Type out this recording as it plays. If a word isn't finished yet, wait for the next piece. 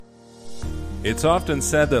It's often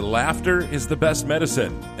said that laughter is the best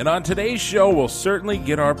medicine, and on today's show we'll certainly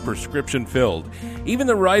get our prescription filled. Even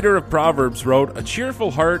the writer of Proverbs wrote, "A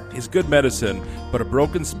cheerful heart is good medicine, but a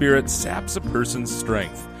broken spirit saps a person's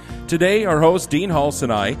strength." Today, our host Dean Hulse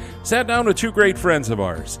and I sat down with two great friends of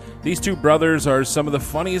ours. These two brothers are some of the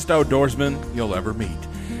funniest outdoorsmen you'll ever meet.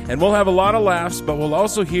 And we'll have a lot of laughs, but we'll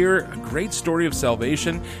also hear a great story of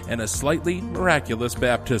salvation and a slightly miraculous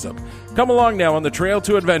baptism. Come along now on the Trail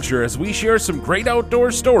to Adventure as we share some great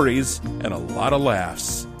outdoor stories and a lot of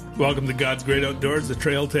laughs. Welcome to God's Great Outdoors, the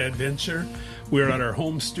Trail to Adventure. We're at our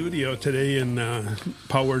home studio today in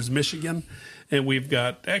Powers, Michigan. And we've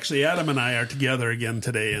got, actually, Adam and I are together again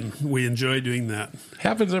today, and we enjoy doing that.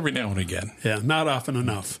 Happens every now and again. Yeah, not often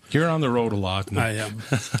enough. You're on the road a lot. I am.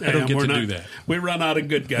 I don't get to do that. We run out of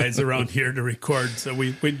good guys around here to record, so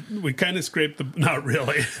we kind of scrape the. Not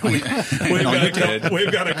really. We've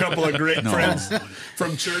got a couple of great friends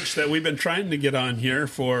from church that we've been trying to get on here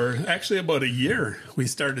for actually about a year. We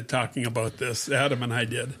started talking about this. Adam and I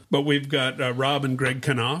did, but we've got Rob and Greg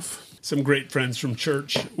Knopf. Some great friends from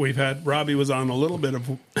church. We've had Robbie was on a little bit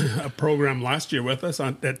of a program last year with us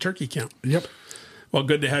at Turkey Camp. Yep. Well,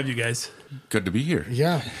 good to have you guys. Good to be here.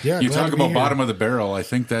 Yeah. You talk about bottom of the barrel. I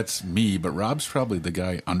think that's me, but Rob's probably the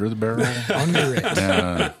guy under the barrel. Under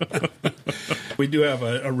it. We do have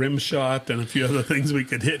a rim shot and a few other things we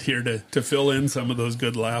could hit here to fill in some of those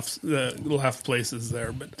good laugh places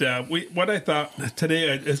there. But what I thought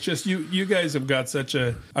today is just you guys have got such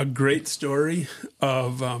a great story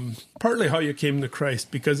of partly how you came to Christ,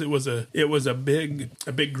 because it was a big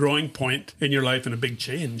growing point in your life and a big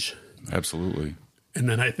change. Absolutely. And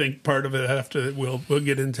then I think part of it after we'll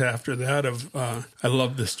get into after that of I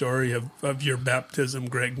love the story of your baptism,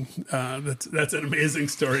 Greg. That's an amazing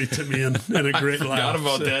story to me and a great laugh. I forgot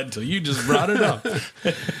about that until you just brought it up.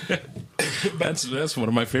 That's one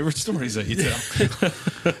of my favorite stories that you tell.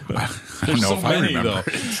 There's so many though.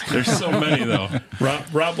 There's so many though.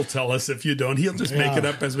 Rob will tell us if you don't. He'll just make it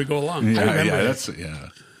up as we go along.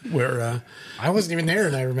 Where I wasn't even there,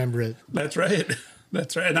 and I remember it. That's right.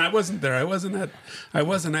 That's right, and I wasn't there. I wasn't at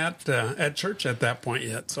church at that point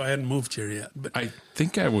yet, so I hadn't moved here yet. But I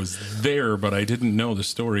think I was there, but I didn't know the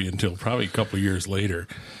story until probably a couple of years later.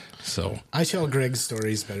 So I tell Greg's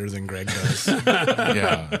stories better than Greg does.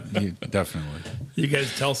 Yeah, definitely. You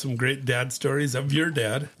guys tell some great dad stories of your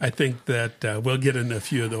dad. I think that we'll get into a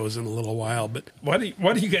few of those in a little while. But why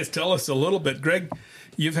do you guys tell us a little bit, Greg?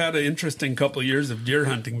 You've had an interesting couple of years of deer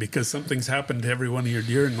hunting, because something's happened to every one of your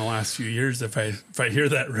deer in the last few years, if I hear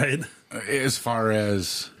that right. As far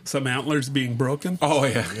as some antlers being broken? Oh,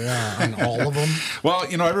 yeah. Yeah, on all of them. Well,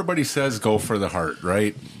 everybody says go for the heart,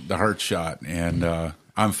 right? The heart shot. And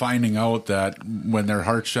I'm finding out that when they're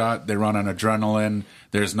heart shot, they run on adrenaline,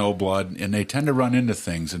 there's no blood, and they tend to run into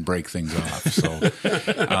things and break things off. So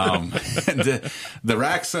and the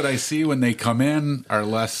racks that I see when they come in are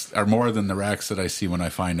more than the racks that I see when I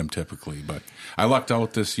find them typically. But I lucked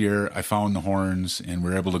out this year. I found the horns, and we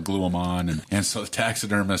were able to glue them on. And so the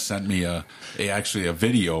taxidermist sent me actually a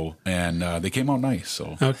video, and they came out nice.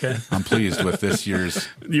 So okay. I'm pleased with this year's.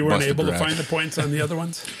 You weren't able to find the points on the other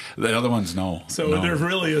ones? The other ones, no. So there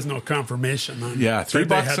really is no confirmation on. Yeah,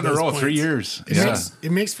 $3 in a row, points. 3 years.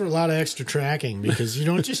 It makes for a lot of extra tracking, because you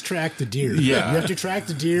don't just track the deer. Yeah. You have to track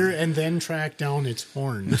the deer and then track down its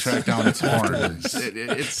horns.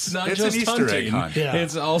 It's not just an Easter egg hunt. Yeah.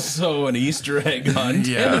 It's also an Easter egg hunt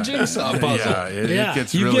and a jigsaw puzzle. Yeah, it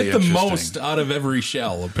gets you really get the most out of every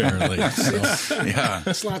shell, apparently.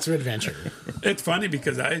 It's lots of adventure. It's funny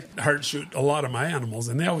because I heart shoot a lot of my animals,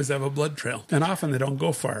 and they always have a blood trail, and often they don't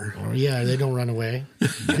go far. Oh, yeah, they don't run away.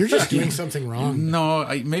 You're just doing something wrong. No,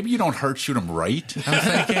 maybe you don't heart shoot them right,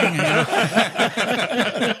 I'm thinking.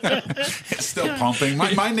 It's still pumping.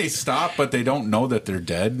 Mine, they stop, but they don't know that they're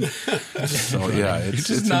dead. So, yeah, you're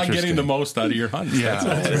just not getting the most out of your hunt. Yeah,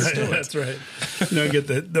 that's right. Don't get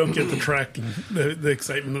the tracking, the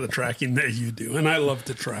excitement of the tracking that you do. And I love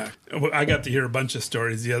to track. I got to hear a bunch of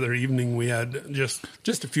stories the other evening. We had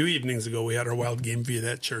just a few evenings ago. We had our wild game feed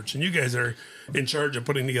at church, and you guys are in charge of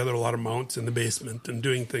putting together a lot of mounts in the basement and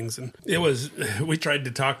doing things. And we tried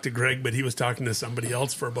to talk to Greg, but he was talking to somebody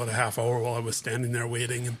else for about a half hour while I was standing there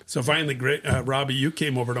waiting. And so finally, Robbie, you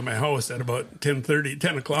came over to my house at about 10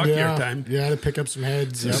 o'clock your time. Yeah, to pick up some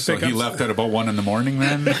heads. Yeah. So he left at about 1 a.m.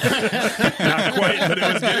 then? Not quite, but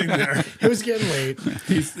it was getting there. It was getting late.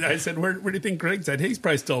 I said, where do you think Greg's at? He's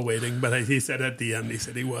probably still waiting, but he said at the end, he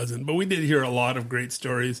said he wasn't. But we did hear a lot of great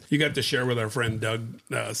stories. You got to share with our friend Doug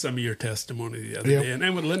some of your testimony the other day.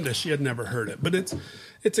 And with Linda, she had never heard it. But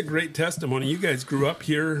it's a great testimony. You guys grew up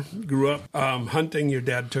here, hunting. Your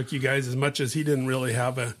dad took you guys as much as he didn't really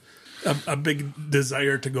have a big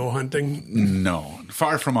desire to go hunting? No,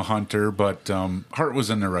 far from a hunter, but heart was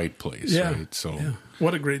in the right place. Right? So. Yeah.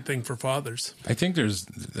 What a great thing for fathers. I think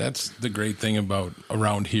that's the great thing about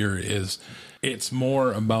around here is it's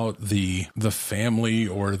more about the family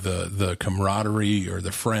or the camaraderie or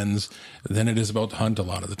the friends than it is about the hunt a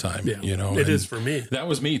lot of the time. Yeah, you know, it is for me. That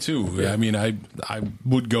was me too. Yeah. I mean, I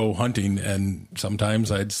would go hunting and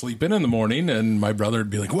sometimes I'd sleep in the morning and my brother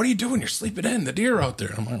would be like, "What are you doing? You're sleeping in. The deer out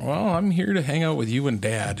there." I'm like, "Well, I'm here to hang out with you and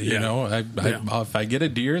Dad." You know, if I get a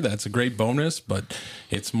deer, that's a great bonus, but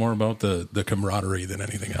it's more about the camaraderie than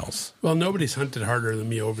anything else. Well, nobody's hunted harder than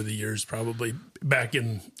me over the years, probably back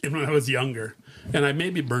in when I was younger. And I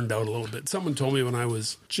maybe burned out a little bit. Someone told me when I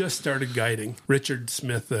was just started guiding, Richard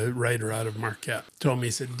Smith, the writer out of Marquette, told me,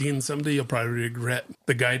 he said, "Dean, someday you'll probably regret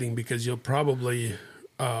the guiding because you'll probably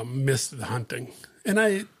miss the hunting." And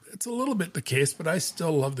it's a little bit the case, but I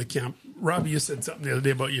still love the camp. Robbie, you said something the other day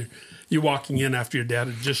about you walking in after your dad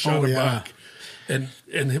had just shot a buck and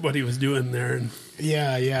what he was doing there. And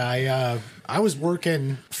I was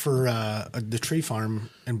working for the tree farm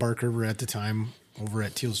in Bark River at the time, over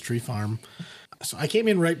at Teal's Tree Farm. So I came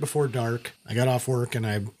in right before dark. I got off work and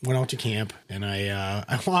I went out to camp, and I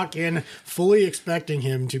walk in fully expecting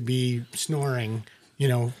him to be snoring,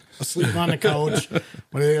 asleep on the couch.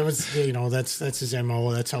 But it was, that's his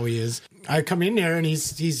MO. That's how he is. I come in there and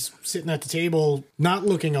he's sitting at the table, not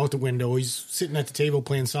looking out the window. He's sitting at the table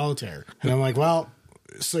playing solitaire. And I'm like, "Well,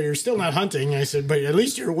 so you're still not hunting?" I said, "But at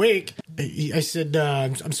least you're awake." I said,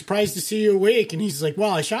 "I'm surprised to see you awake." And he's like,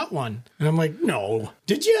 "Well, I shot one." And I'm like, "No,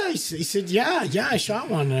 did you?" He said, yeah, I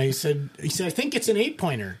shot one. And he said, "I think it's an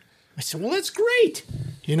 8-pointer." I said, "Well, that's great."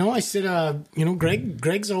 I said,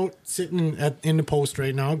 Greg's out sitting in the post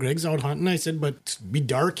right now. Greg's out hunting. I said, "But it'll be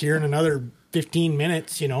dark here in another 15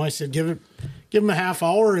 minutes. I said, give him a half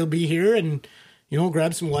hour. He'll be here, and,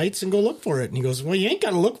 grab some lights and go look for it." And he goes, "Well, you ain't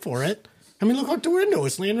got to look for it. I mean, look out the window.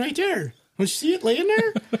 It's laying right there. Don't you see it laying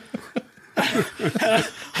there?"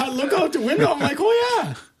 I look out the window. I'm like, "Oh,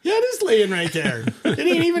 yeah. Yeah, it is laying right there. It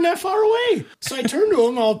ain't even that far away." So I turned to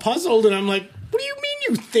him all puzzled, and I'm like, "What do you mean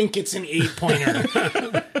you think it's an 8-pointer?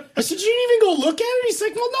 I said, "You didn't even go look at it?" He's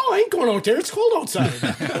like, "Well, no, I ain't going out there. It's cold outside."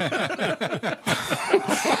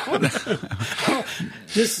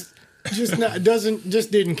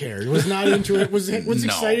 didn't care. Was not into it. Was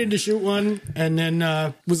excited to shoot one, and then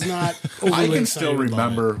was not overly I can excited still about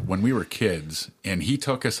remember it. when we were kids, and he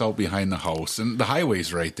took us out behind the house, and the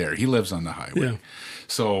highway's right there. He lives on the highway. Yeah.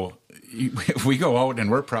 So we go out,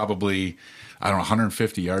 and we're probably,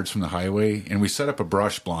 150 yards from the highway, and we set up a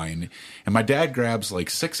brush blind, and my dad grabs like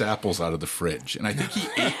 6 apples out of the fridge, and I think he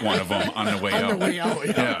ate one of them on the way out. On the way out,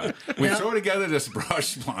 yeah. We throw together this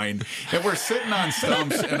brush blind, and we're sitting on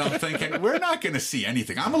stumps, and I'm thinking, we're not going to see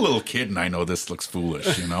anything. I'm a little kid, and I know this looks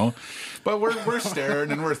foolish, But we're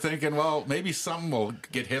staring, and we're thinking, well, maybe something will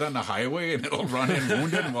get hit on the highway, and it'll run in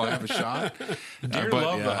wounded, and we'll have a shot. Deer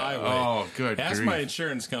love the highway. Oh, good Ask grief. my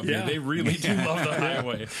insurance company. Yeah. They really do love the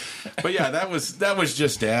highway. But yeah, that was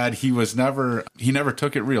just Dad. He never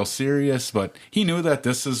took it real serious, but he knew that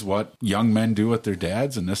this is what young men do with their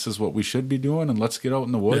dads, and this is what we should be doing, and let's get out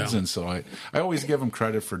in the woods. Yeah. And so I always give him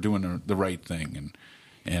credit for doing the right thing,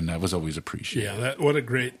 and that was always appreciated. Yeah,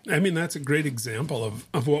 that's a great example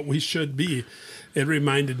of what we should be. It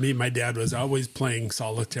reminded me, my dad was always playing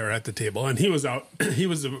solitaire at the table, and he was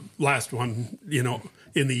the last one,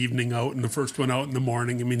 in the evening out, and the first one out in the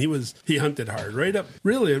morning. I mean, he hunted hard right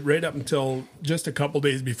up until just a couple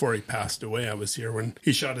days before he passed away. I was here when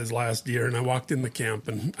he shot his last deer, and I walked in the camp,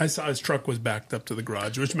 and I saw his truck was backed up to the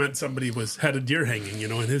garage, which meant somebody had a deer hanging,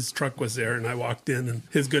 and his truck was there, and I walked in, and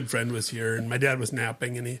his good friend was here, and my dad was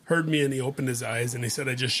napping, and he heard me, and he opened his eyes, and he said,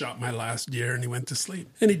 "I just shot my last deer," and he went to sleep,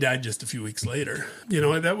 and he died just a few weeks later.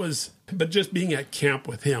 But just being at camp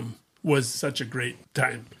with him was such a great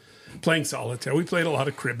time. Playing solitaire. We played a lot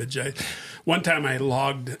of cribbage. One time I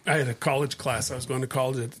had a college class. I was going to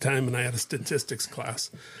college at the time, and I had a statistics class.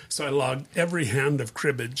 So I logged every hand of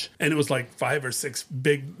cribbage, and it was like 5 or 6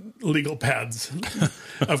 big legal pads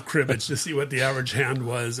of cribbage to see what the average hand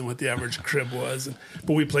was and what the average crib was.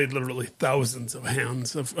 But we played literally thousands of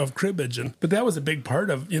hands of cribbage. But that was a big part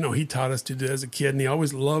of, he taught us to do as a kid, and he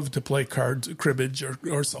always loved to play cards, cribbage,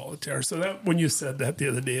 or solitaire. So that, when you said that the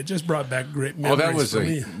other day, it just brought back great memories for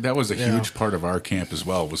me. That was a huge part of our camp as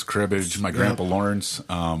well, was cribbage. My grandpa Lawrence,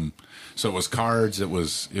 so it was cards, it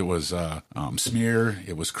was smear,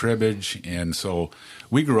 it was cribbage, and so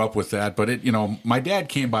we grew up with that. But my dad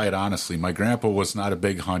came by it honestly. My grandpa was not a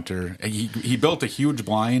big hunter. He built a huge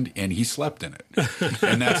blind, and he slept in it,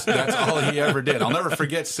 and that's all he ever did. I'll never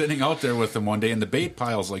forget sitting out there with him one day, and the bait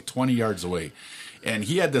pile's like 20 yards away. And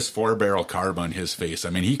he had this 4-barrel carb on his face. I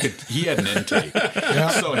mean, he had an intake.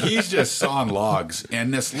 So he's just sawing logs,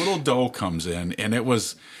 and this little doe comes in, and it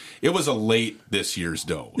was a late this year's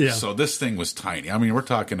doe. Yeah. So this thing was tiny. I mean, we're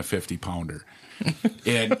talking a 50-pounder.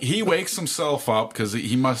 And he wakes himself up because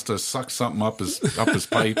he must have sucked something up his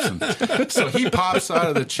pipes. And so he pops out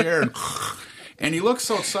of the chair and he looks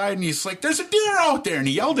outside and he's like, "There's a deer out there." And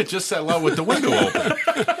he yelled it just that loud with the window open.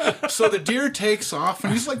 So the deer takes off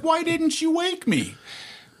and he's like, "Why didn't you wake me?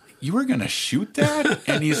 You were going to shoot that?"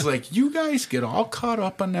 And he's like, "You guys get all caught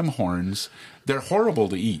up on them horns. They're horrible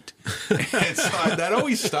to eat." And so that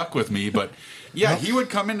always stuck with me. But yeah, he would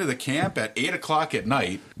come into the camp at 8:00 at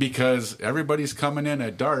night because everybody's coming in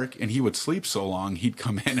at dark, and he would sleep so long. He'd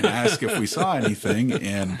come in and ask if we saw anything.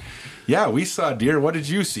 And yeah, we saw deer. What did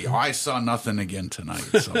you see? "Oh, I saw nothing again tonight."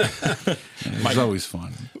 So it was always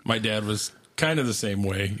fun. My dad was kind of the same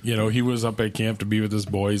way. You know, he was up at camp to be with his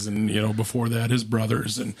boys, and, you know, before that, his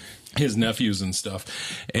brothers and his nephews and stuff.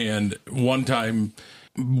 And one time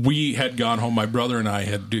we had gone home. My brother and I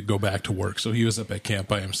had to go back to work, so he was up at camp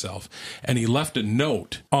by himself. And he left a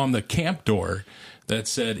note on the camp door that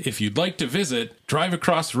said, "If you'd like to visit, drive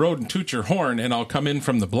across the road and toot your horn, and I'll come in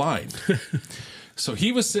from the blind." So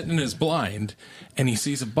he was sitting in his blind, and he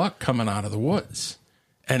sees a buck coming out of the woods.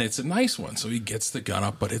 And it's a nice one. So he gets the gun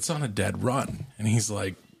up, but it's on a dead run. And he's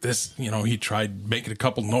like, this, you know, he tried making a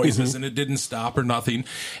couple noises and it didn't stop or nothing.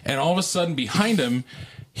 And all of a sudden behind him,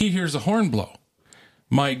 he hears a horn blow.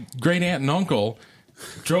 My great aunt and uncle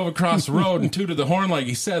drove across the road and tooted the horn like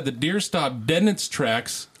he said. The deer stopped dead in its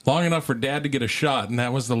tracks long enough for Dad to get a shot, and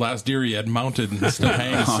that was the last deer he had mounted and still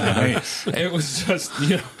hangs. Nice. It was just,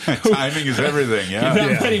 you know, timing is everything. Yeah,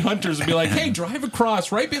 not many hunters would be like, "Hey, drive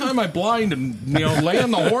across right behind my blind and, you know, lay on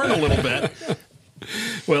the horn a little bit."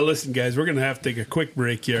 Well, listen, guys, we're going to have to take a quick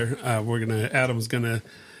break here. Adam's going to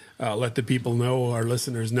let the people know, our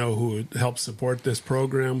listeners know, who help support this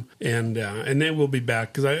program, and then we'll be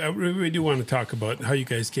back, because I really do want to talk about how you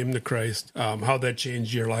guys came to Christ, how that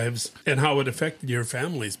changed your lives, and how it affected your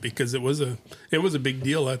families, because it was a big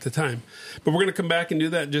deal at the time. But we're going to come back and do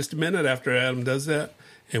that in just a minute after Adam does that,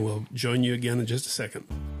 and we'll join you again in just a second.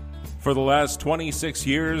 For the last 26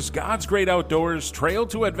 years, God's Great Outdoors Trail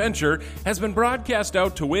to Adventure has been broadcast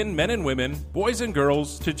out to win men and women, boys and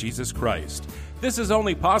girls, to Jesus Christ. This is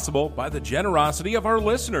only possible by the generosity of our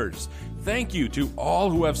listeners. Thank you to all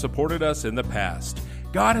who have supported us in the past.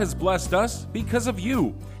 God has blessed us because of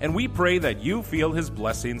you, and we pray that you feel His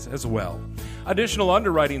blessings as well. Additional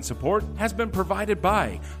underwriting support has been provided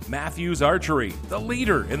by Matthews Archery, the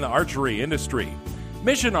leader in the archery industry.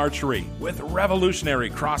 Mission Archery with revolutionary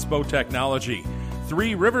crossbow technology.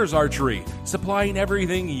 Three Rivers Archery, supplying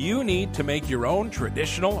everything you need to make your own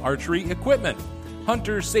traditional archery equipment.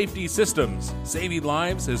 Hunter Safety Systems, saving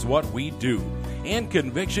lives is what we do. And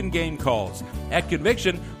Conviction Game Calls. At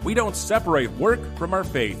Conviction, we don't separate work from our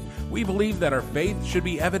faith. We believe that our faith should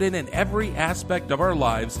be evident in every aspect of our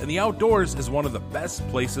lives, and the outdoors is one of the best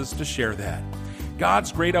places to share that.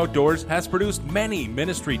 God's Great Outdoors has produced many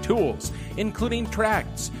ministry tools, including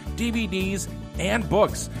tracts, DVDs, and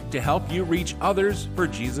books to help you reach others for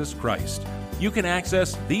Jesus Christ. You can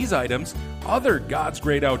access these items, other God's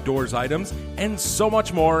Great Outdoors items, and so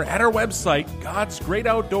much more at our website,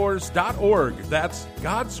 godsgreatoutdoors.org. That's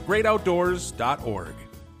godsgreatoutdoors.org.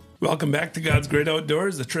 Welcome back to God's Great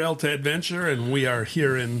Outdoors, the Trail to Adventure, and we are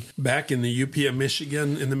here back in the UP of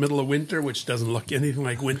Michigan in the middle of winter, which doesn't look anything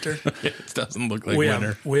like winter. It doesn't look like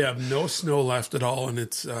winter. We have no snow left at all, and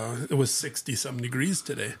it was 60-some degrees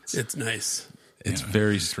today. It's nice. It's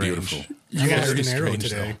very strange. Beautiful. You guys are strange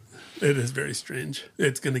today. It is very strange.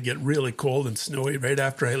 It's going to get really cold and snowy right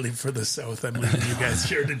after I leave for the south. I'm leaving you guys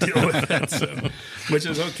here to deal with that, which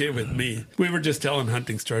is okay with me. We were just telling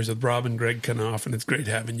hunting stories with Rob and Greg Kanoff, and it's great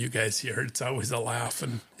having you guys here. It's always a laugh,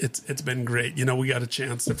 and it's been great. You know, we got a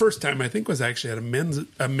chance. The first time I think was actually at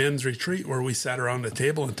a men's retreat where we sat around the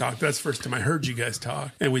table and talked. That's the first time I heard you guys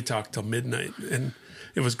talk, and we talked till midnight, and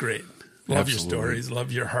it was great. Love Absolutely. Your stories,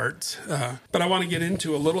 love your hearts. But I want to get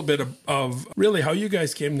into a little bit of really how you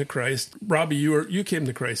guys came to Christ. Robbie, you came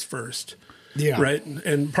to Christ first. Yeah. Right?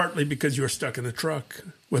 And partly because you were stuck in the truck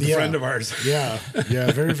with a friend of ours. Yeah.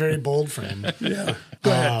 Very, very bold friend. Yeah.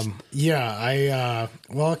 Go ahead.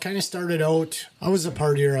 It kind of started out, I was a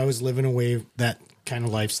partier. I was living away that kind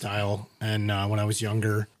of lifestyle, and when I was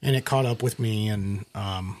younger, and it caught up with me, and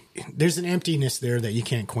there's an emptiness there that you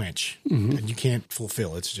can't quench, and you can't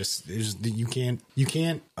fulfill. It's just you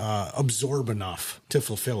can't absorb enough to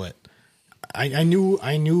fulfill it. I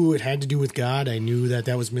knew it had to do with God. I knew that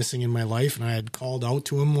was missing in my life, and I had called out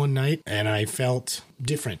to Him one night, and I felt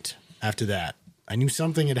different after that. I knew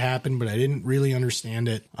something had happened, but I didn't really understand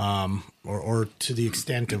it, or to the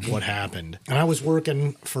extent of what happened. And I was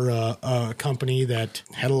working for a company that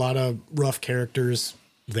had a lot of rough characters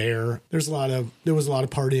there. There was a lot of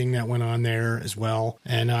partying that went on there as well.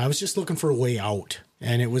 And I was just looking for a way out.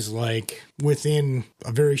 And it was like within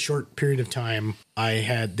a very short period of time, they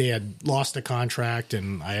had lost a contract,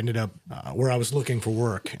 and I ended up where I was looking for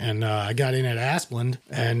work. And I got in at Asplund,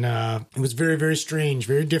 and it was very, very strange,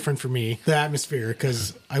 very different for me, the atmosphere,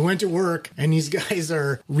 because I went to work and these guys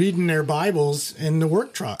are reading their Bibles in the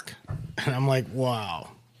work truck. And I'm like, wow.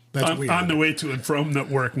 That's weird. On the way to and from the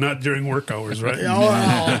work, not during work hours, right?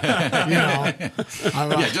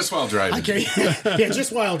 Just while driving. Okay.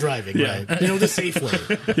 Just while driving, right? The safe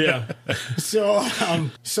way. Yeah. So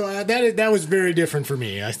that was very different for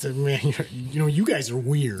me. I said, man, you guys are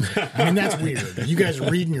weird. I mean, that's weird. You guys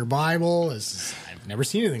are reading your Bible. I've never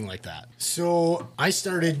seen anything like that. So I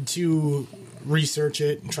started to research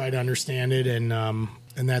it and try to understand it,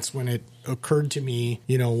 and that's when it occurred to me,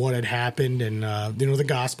 what had happened, and the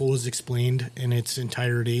gospel was explained in its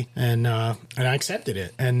entirety, and I accepted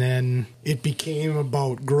it. And then it became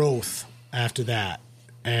about growth after that.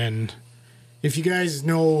 And if you guys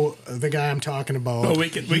know the guy I'm talking about,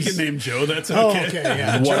 we can name Joe. That's okay. Oh, okay,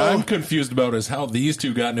 yeah. What Joe, I'm confused about is how these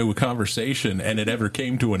two got into a conversation and it ever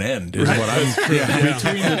came to an end. Is what I'm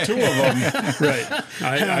between the two of them. Right.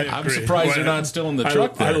 I'm surprised they're not still in the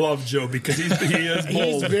truck there. I love Joe because he is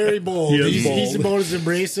bold. He's very bold. He's about as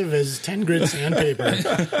abrasive as 10 grit sandpaper.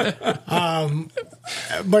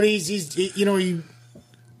 But he's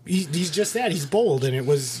just that. He's bold, and it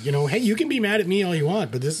was, hey, you can be mad at me all you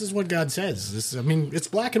want, but this is what God says. It's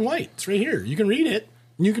black and white. It's right here. You can read it.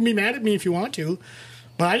 You can be mad at me if you want to,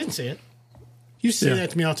 but I didn't say it. You say that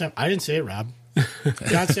to me all the time. I didn't say it, Rob.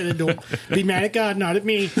 God said it. Don't be mad at God, not at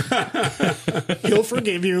me. He'll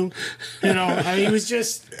forgive you. He was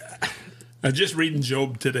just. I was just reading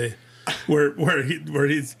Job today, where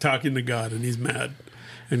he's talking to God and he's mad.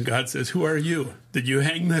 And God says, "Who are you? Did you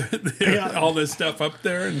hang all this stuff up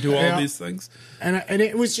there and do all these things?" And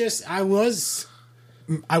it was just, I was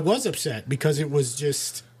upset because it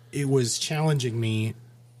was challenging me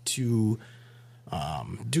to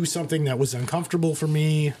do something that was uncomfortable for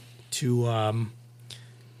me. To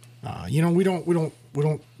we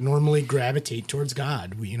don't normally gravitate towards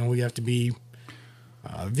God. We have to be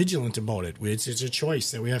vigilant about it. It's a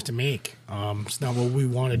choice that we have to make. It's not what we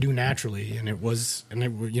want to do naturally, and I was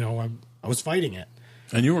fighting it.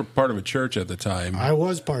 And you were part of a church at the time. I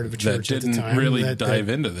was part of a church at the time. That didn't really dive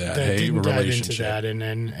into that. Didn't relationship. dive into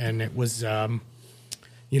that, and it was, and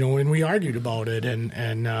we argued about it,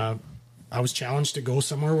 and I was challenged to go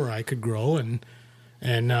somewhere where I could grow, and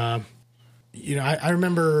I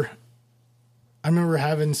remember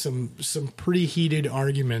having some pretty heated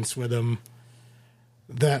arguments with him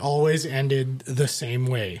that always ended the same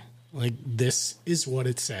way. Like, this is what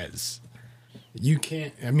it says. You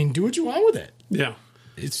can't, do what you want with it. Yeah.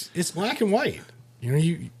 It's black and white.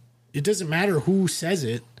 It doesn't matter who says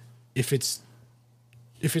it if it's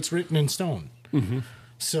written in stone. Mm-hmm.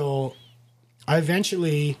 So I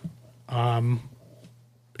eventually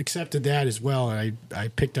accepted that as well. And I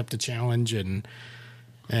picked up the challenge, and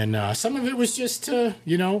some of it was just to,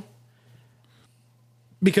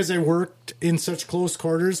 because I worked in such close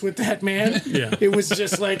quarters with that man, It was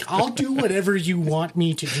just like, I'll do whatever you want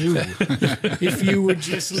me to do if you would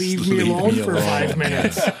just leave me alone for 5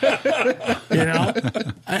 minutes.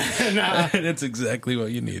 And that's exactly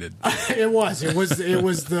what you needed. It was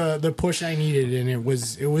the push I needed, and it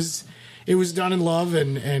was done in love,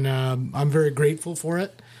 and I'm very grateful for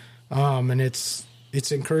it. And it's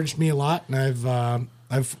encouraged me a lot, and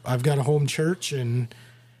I've got a home church, and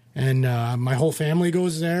my whole family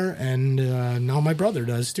goes there, and now my brother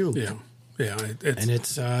does too. Yeah.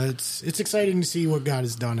 It's exciting to see what God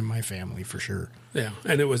has done in my family, for sure. Yeah,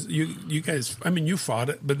 and it was you guys. You fought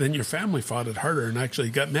it, but then your family fought it harder and actually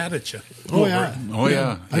got mad at you. Oh yeah.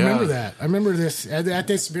 I remember that. I remember this at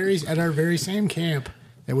our very same camp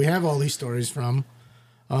that we have all these stories from.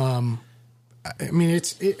 That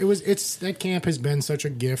camp has been such a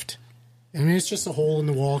gift. It's just a hole in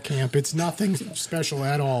the wall camp. It's nothing special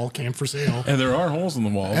at all. Camp for sale. And there are holes in the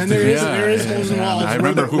walls. And there is holes in the walls. I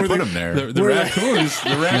remember who put them there. The raccoons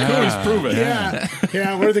prove it.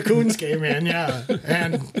 Yeah, where the coons came in. Yeah,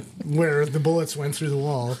 and where the bullets went through the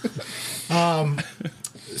wall.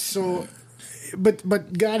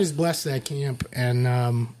 But God has blessed that camp,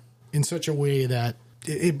 and in such a way that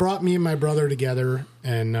it brought me and my brother together,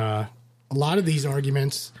 and a lot of these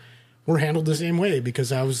arguments were handled the same way,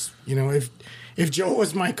 because I was, if Joe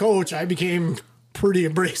was my coach, I became pretty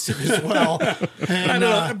abrasive as well. And, I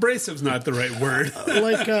know abrasive's not the right word.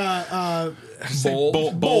 Like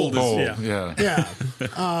Bold.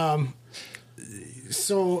 Yeah.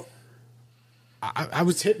 So I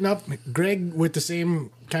was hitting up Greg with the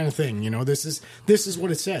same kind of thing. This is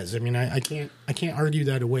what it says. I mean, I can't argue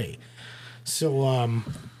that away. So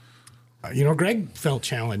Greg felt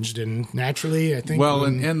challenged, and naturally, I think. Well,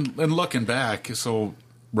 and looking back, so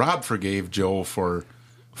Rob forgave Joe for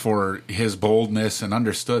his boldness and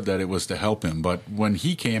understood that it was to help him. But when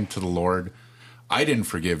he came to the Lord, I didn't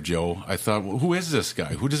forgive Joe. I thought, well, who is this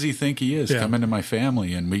guy? Who does he think he is? Come into my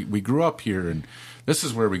family, and we grew up here, and this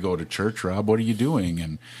is where we go to church. Rob, what are you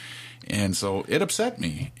doing? And so it upset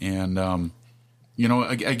me. And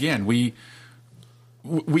again, we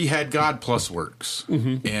had God plus works,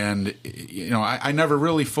 and I never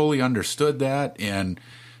really fully understood that. And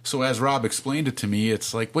so as Rob explained it to me,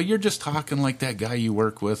 it's like, well, you're just talking like that guy you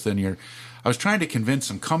work with, and I was trying to convince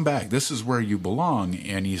him, come back. This is where you belong.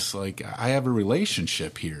 And he's like, I have a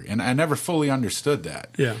relationship here. And I never fully understood that.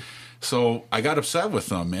 Yeah. So I got upset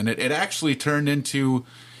with him. And it actually turned into,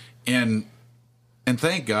 and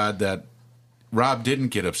thank God that Rob didn't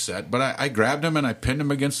get upset. But I grabbed him and I pinned him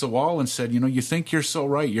against the wall and said, you think you're so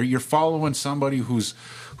right. You're following somebody who's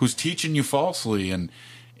teaching you falsely. And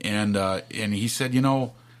he said,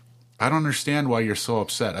 I don't understand why you're so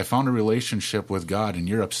upset. I found a relationship with God, and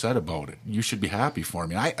you're upset about it. You should be happy for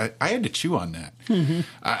me. I had to chew on that. Mm-hmm.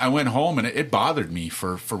 I went home, and it bothered me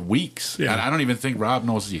for weeks. Yeah. And I don't even think Rob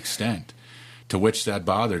knows the extent to which that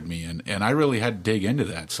bothered me. And I really had to dig into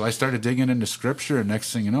that. So I started digging into Scripture, and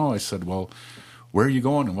next thing you know, I said, well, where are you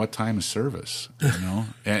going, and what time is service?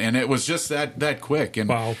 and it was just that quick. And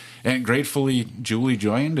wow. And gratefully, Julie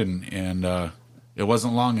joined, and it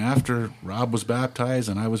wasn't long after Rob was baptized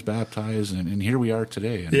and I was baptized, and here we are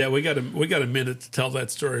today. And we got a minute to tell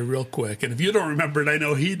that story real quick. And if you don't remember it, I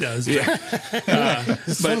know he does. Yeah.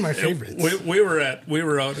 It's one of my favorites. I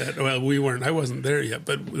wasn't there yet,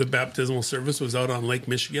 but the baptismal service was out on Lake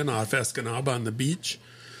Michigan off Escanaba on the beach.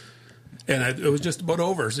 And it was just about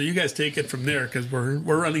over. So you guys take it from there, because we're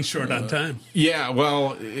running short on time. Yeah,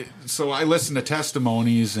 well, so I listen to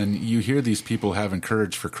testimonies, and you hear these people having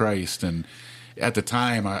courage for Christ, and at the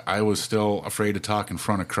time, I was still afraid to talk in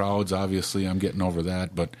front of crowds. Obviously, I'm getting over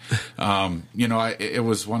that. But, it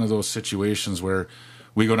was one of those situations where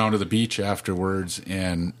we go down to the beach afterwards,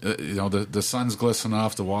 and, the sun's glistening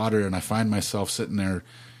off the water, and I find myself sitting there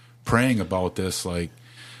praying about this. Like,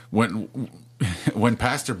 when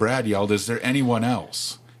Pastor Brad yelled, is there anyone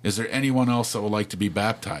else? Is there anyone else that would like to be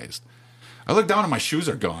baptized? I look down and my shoes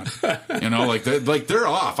are gone. They're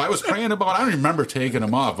off. I was praying about, I don't remember taking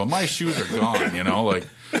them off, but my shoes are gone,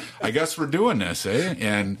 I guess we're doing this, eh?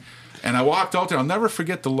 And I walked out there. I'll never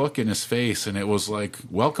forget the look in his face, and it was like,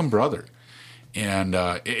 welcome, brother. And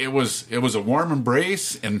it was a warm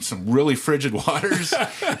embrace and some really frigid waters,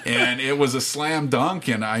 and it was a slam dunk.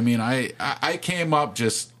 And I mean, I came up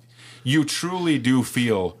just, you truly do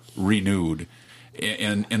feel renewed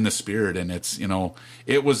in the spirit, and it's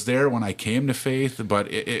it was there when I came to faith,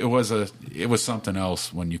 but it was something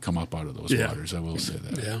else when you come up out of those waters. I will say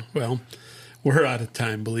that. Yeah. Well, we're out of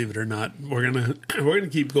time, believe it or not. We're gonna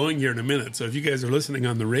keep going here in a minute. So if you guys are listening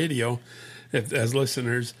on the radio, as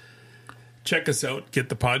listeners, check us out. Get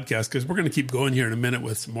the podcast, because we're gonna keep going here in a minute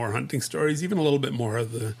with some more hunting stories, even a little bit more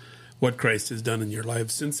of what Christ has done in your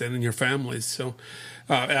lives since then, in your families. So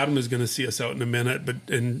Adam is going to see us out in a minute,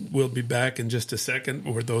 and we'll be back in just a second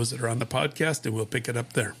with those that are on the podcast, and we'll pick it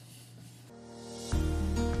up there.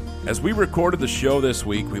 As we recorded the show this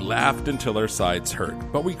week, we laughed until our sides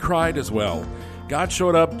hurt, but we cried as well. God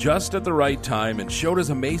showed up just at the right time and showed his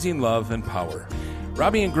amazing love and power.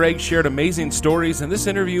 Robbie and Greg shared amazing stories, and this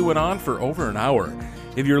interview went on for over an hour.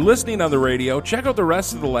 If you're listening on the radio, check out the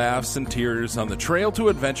rest of the laughs and tears on the Trail to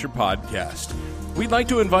Adventure podcast. We'd like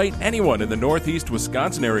to invite anyone in the Northeast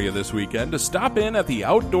Wisconsin area this weekend to stop in at the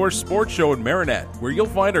Outdoor Sports Show in Marinette, where you'll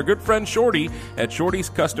find our good friend Shorty at Shorty's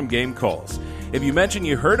Custom Game Calls. If you mention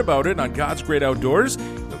you heard about it on God's Great Outdoors,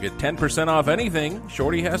 you'll get 10% off anything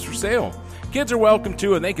Shorty has for sale. Kids are welcome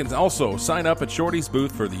too, and they can also sign up at Shorty's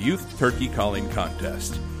booth for the Youth Turkey Calling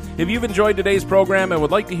Contest. If you've enjoyed today's program and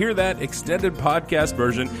would like to hear that extended podcast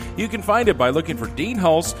version, you can find it by looking for Dean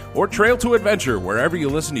Hulse or Trail to Adventure wherever you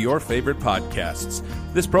listen to your favorite podcasts.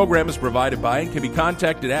 This program is provided by and can be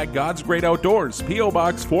contacted at God's Great Outdoors, P.O.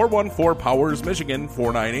 Box 414 Powers, Michigan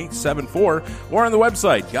 49874, or on the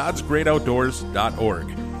website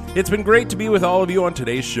godsgreatoutdoors.org. It's been great to be with all of you on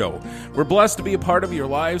today's show. We're blessed to be a part of your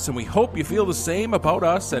lives, and we hope you feel the same about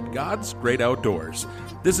us at God's Great Outdoors.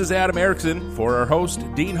 This is Adam Erickson for our host,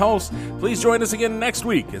 Dean Hulse. Please join us again next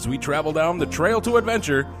week as we travel down the trail to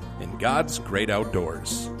adventure in God's Great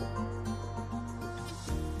Outdoors.